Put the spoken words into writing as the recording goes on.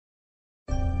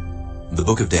The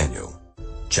Book of Daniel,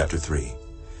 Chapter 3.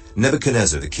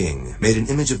 Nebuchadnezzar the king made an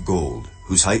image of gold,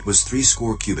 whose height was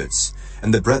 60 cubits,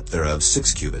 and the breadth thereof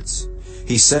 6 cubits.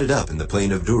 He set it up in the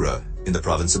plain of Dura, in the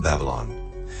province of Babylon.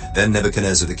 Then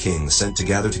Nebuchadnezzar the king sent to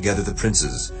gather together the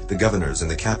princes, the governors, and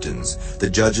the captains, the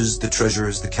judges, the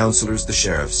treasurers, the counselors, the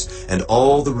sheriffs, and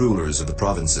all the rulers of the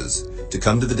provinces, to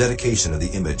come to the dedication of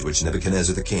the image which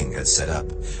Nebuchadnezzar the king had set up.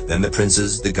 Then the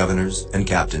princes, the governors, and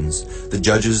captains, the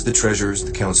judges, the treasurers,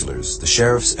 the counselors, the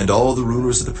sheriffs, and all the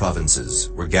rulers of the provinces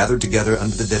were gathered together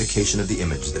under the dedication of the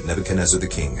image that Nebuchadnezzar the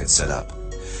king had set up.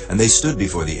 And they stood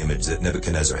before the image that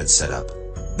Nebuchadnezzar had set up.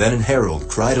 Then an herald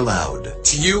cried aloud,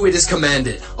 To you it is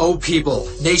commanded, O people,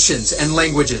 nations, and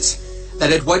languages,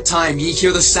 that at what time ye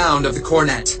hear the sound of the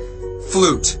cornet,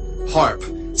 flute, harp,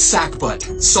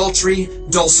 sackbut, psaltery,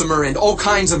 dulcimer, and all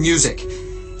kinds of music,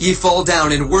 ye fall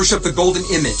down and worship the golden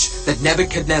image that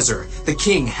Nebuchadnezzar the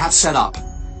king hath set up.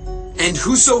 And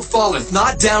whoso falleth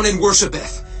not down and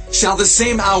worshipeth, shall the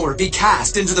same hour be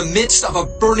cast into the midst of a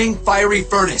burning fiery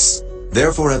furnace.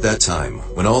 Therefore at that time,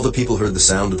 when all the people heard the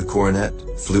sound of the cornet,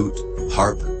 flute,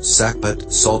 harp,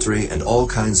 sackbut, psaltery, and all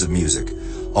kinds of music,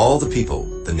 all the people,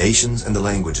 the nations, and the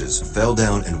languages fell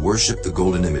down and worshipped the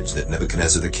golden image that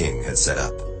Nebuchadnezzar the king had set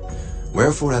up.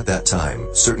 Wherefore at that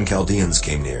time certain Chaldeans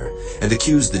came near, and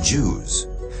accused the Jews.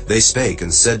 They spake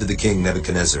and said to the king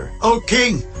Nebuchadnezzar, O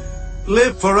king,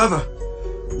 live forever.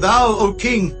 Thou, O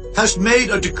king, hast made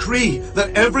a decree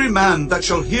that every man that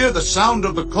shall hear the sound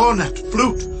of the cornet,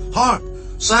 flute, harp,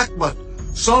 sackbut,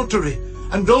 psaltery,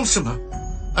 and dulcimer,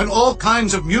 and all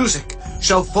kinds of music,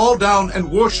 shall fall down and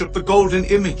worship the golden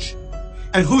image.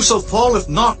 And whoso falleth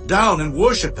not down and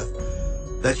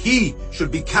worshippeth, that he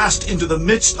should be cast into the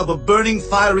midst of a burning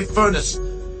fiery furnace.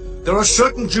 There are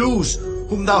certain Jews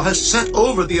whom thou hast set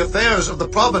over the affairs of the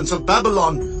province of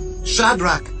Babylon,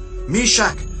 Shadrach,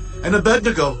 Meshach, and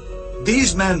Abednego.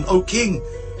 These men, O king,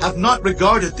 have not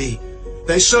regarded thee.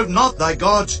 They serve not thy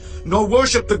gods, nor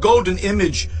worship the golden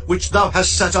image which thou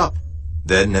hast set up.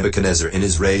 Then Nebuchadnezzar in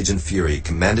his rage and fury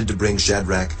commanded to bring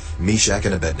Shadrach, Meshach,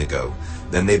 and Abednego.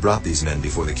 Then they brought these men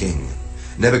before the king.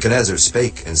 Nebuchadnezzar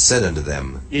spake and said unto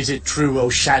them, Is it true, O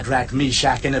Shadrach,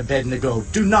 Meshach, and Abednego?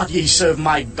 Do not ye serve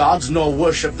my gods, nor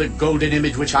worship the golden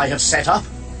image which I have set up?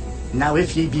 Now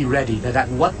if ye be ready, that at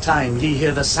what time ye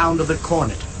hear the sound of the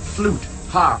cornet, flute,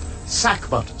 harp,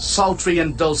 sackbut, psaltery,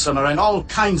 and dulcimer, and all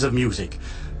kinds of music,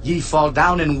 ye fall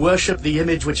down and worship the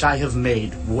image which I have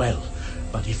made, well.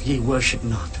 But if ye worship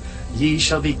not, ye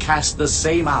shall be cast the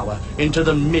same hour into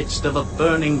the midst of a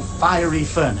burning fiery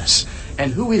furnace.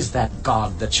 And who is that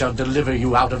God that shall deliver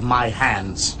you out of my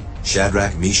hands?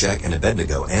 Shadrach, Meshach, and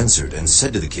Abednego answered and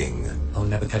said to the king, O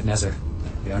Nebuchadnezzar,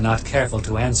 we are not careful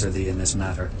to answer thee in this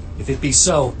matter. If it be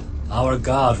so, our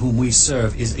God whom we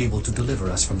serve is able to deliver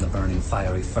us from the burning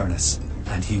fiery furnace,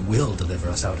 and he will deliver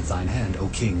us out of thine hand, O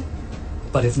king.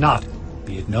 But if not,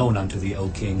 be it known unto thee, O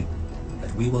king,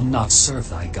 that we will not serve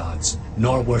thy gods,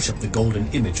 nor worship the golden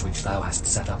image which thou hast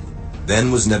set up.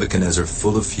 Then was Nebuchadnezzar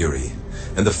full of fury,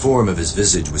 and the form of his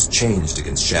visage was changed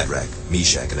against Shadrach,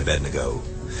 Meshach, and Abednego.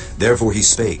 Therefore he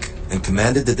spake, and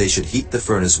commanded that they should heat the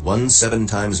furnace 17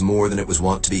 times more than it was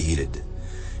wont to be heated.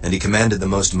 And he commanded the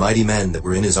most mighty men that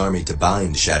were in his army to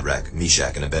bind Shadrach,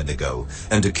 Meshach, and Abednego,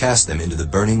 and to cast them into the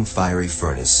burning fiery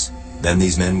furnace. Then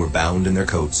these men were bound in their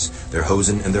coats, their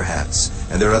hosen, and their hats,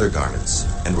 and their other garments,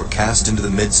 and were cast into the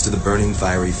midst of the burning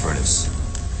fiery furnace.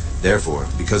 Therefore,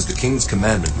 because the king's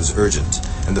commandment was urgent,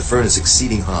 and the furnace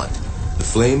exceeding hot, the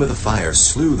flame of the fire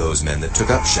slew those men that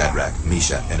took up Shadrach,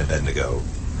 Meshach, and Abednego.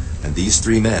 And these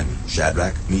 3 men,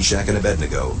 Shadrach, Meshach, and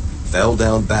Abednego, fell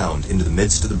down bound into the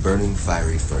midst of the burning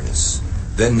fiery furnace.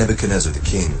 Then Nebuchadnezzar the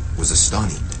king was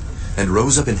astonished, and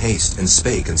rose up in haste, and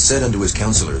spake, and said unto his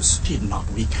counselors, Did not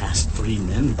we cast 3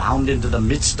 men bound into the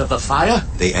midst of the fire?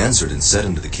 They answered and said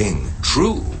unto the king,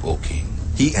 True, O king.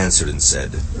 He answered and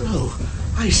said, Lo,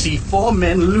 I see 4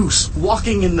 men loose,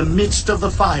 walking in the midst of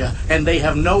the fire, and they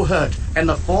have no hurt, and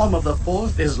the form of the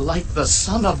 4th is like the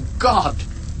Son of God.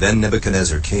 Then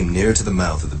Nebuchadnezzar came near to the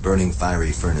mouth of the burning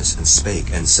fiery furnace, and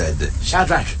spake, and said,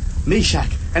 Shadrach,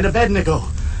 Meshach, and Abednego,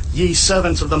 ye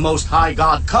servants of the Most High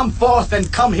God, come forth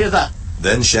and come hither.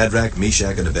 Then Shadrach,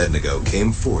 Meshach, and Abednego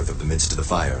came forth of the midst of the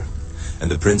fire. And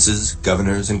the princes,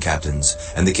 governors, and captains,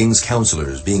 and the king's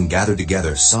counselors, being gathered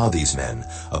together, saw these men,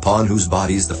 upon whose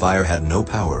bodies the fire had no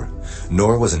power,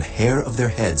 nor was an hair of their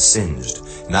heads singed,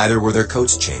 neither were their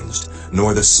coats changed,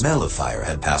 nor the smell of fire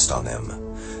had passed on them.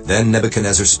 Then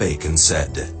Nebuchadnezzar spake and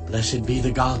said, Blessed be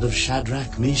the God of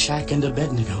Shadrach, Meshach, and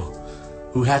Abednego,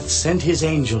 who hath sent his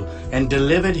angel, and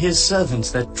delivered his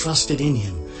servants that trusted in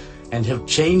him, and have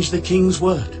changed the king's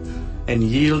word, and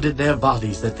yielded their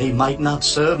bodies that they might not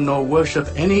serve nor worship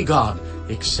any god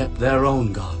except their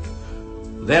own God.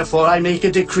 Therefore I make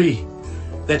a decree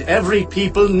that every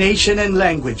people, nation, and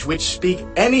language which speak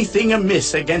anything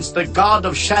amiss against the God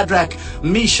of Shadrach,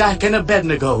 Meshach, and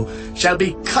Abednego shall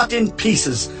be cut in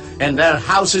pieces, and their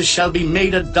houses shall be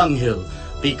made a dunghill,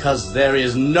 because there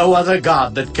is no other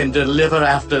God that can deliver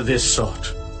after this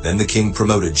sort. Then the king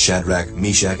promoted Shadrach,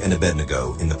 Meshach, and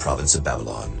Abednego in the province of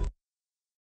Babylon.